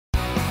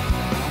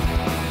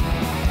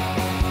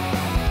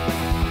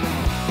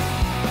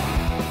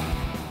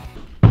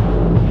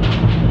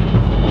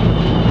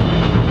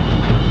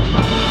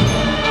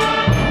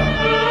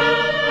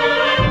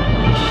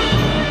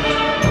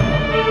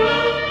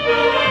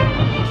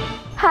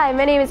Hi,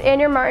 my name is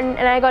Andrew Martin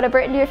and I go to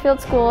Britton Deerfield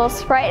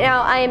Schools. Right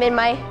now I am in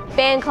my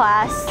band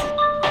class.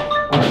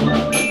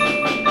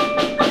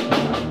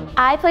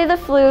 I play the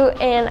flute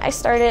and I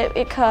started it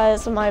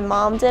because my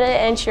mom did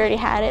it and she already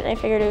had it and I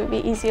figured it would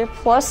be easier.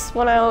 Plus,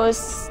 when I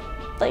was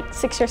like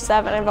 6 or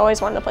 7, I've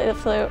always wanted to play the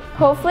flute.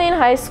 Hopefully in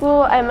high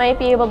school I might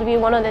be able to be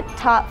one of the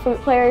top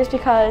flute players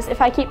because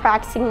if I keep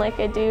practicing like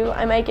I do,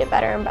 I might get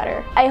better and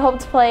better. I hope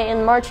to play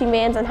in marching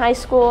bands in high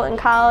school and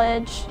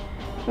college.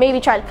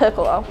 Maybe try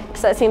piccolo,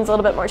 because that seems a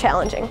little bit more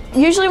challenging.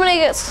 Usually when it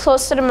gets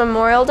closer to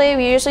Memorial Day,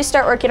 we usually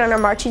start working on our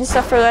marching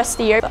stuff for the rest of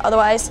the year. But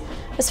otherwise,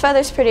 this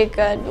feather's pretty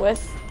good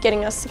with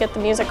getting us to get the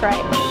music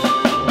right.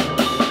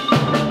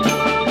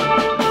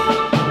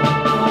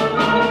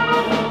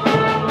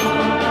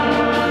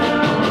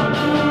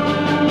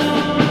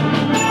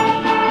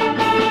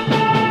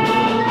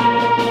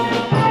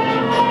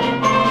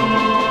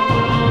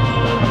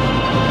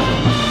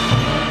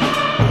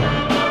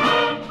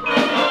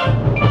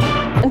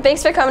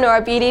 Thanks for coming to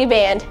our BD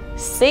band.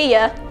 See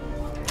ya.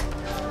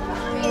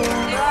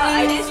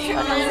 I just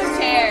tripped on this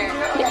chair.